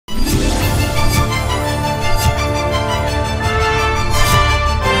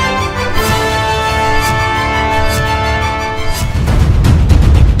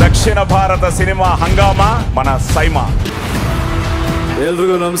ದಕ್ಷಿಣ Bharat cinema Hungama ಮನ ಸೈಮಾ.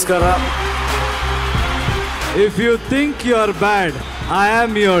 ಎಲ್ರಿಗೂ ನಮಸ್ಕಾರ. If you think you are bad, I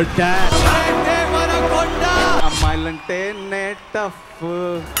am your dad. అమ్మాయిలంటే tough.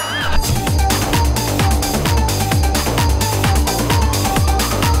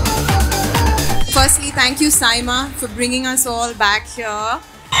 Firstly, thank you SIIMA for bringing us all back here.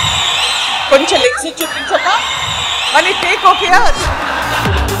 కొంచెం legs చూపించమ్మా. Money take okay.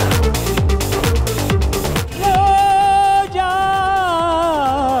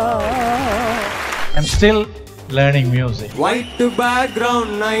 I'm still learning music. White background,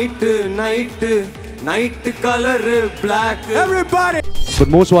 night color black. Everybody. But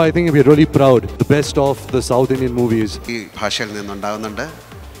most of all, I think we're really proud. The best of the South Indian movies. ഈ ഭാഷയിൽ നിന്നുണ്ടാകുന്നുണ്ട്.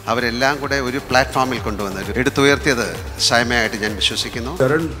 അവരെല്ലാം കൂടെ ഒരു പ്ലാറ്റ്ഫോമിൽ കൊണ്ടുവന്ന് എടുത്തുയർത്തിയത് സൈമയായിട്ട് ഞാൻ വിശ്വസിക്കുന്നു.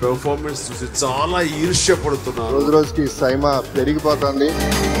 కరెంట్ పెర్ఫార్మెన్స్ చూసి చాలా ఈర్ష్యపడుతున్నాను. రోజు రోజుకి సైమా పెరిగిపోతుంది.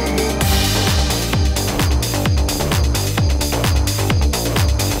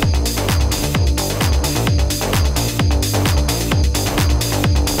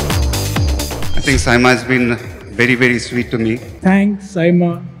 I think SIIMA has been very, very sweet to me. Thanks SIIMA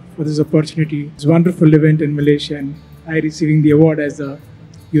for this opportunity. It's a wonderful event in Malaysia and I receiving the award as a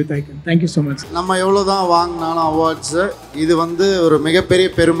youth icon. Thank you so much. நம்ம எவ்வளோதான் வாங்கினாலும் awards இது ஒரு மிகப்பெரிய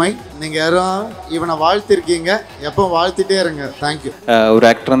பெருமை. நீங்கள் யாரும் இவனை வாழ்த்திருக்கீங்க, எப்போ வாழ்த்திட்டே இருங்க. தேங்க்யூ. ഒരു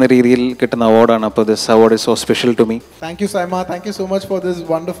ആക്ടർ എന്ന രീതിയിൽ കിട്ടുന്ന അവാർഡാണ്. അപ്പോൾ this award is so special to me. Thank you SIIMA. Thank you so much for this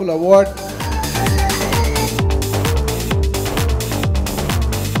wonderful award.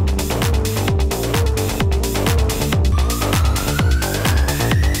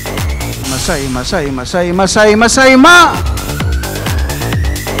 SIIMA.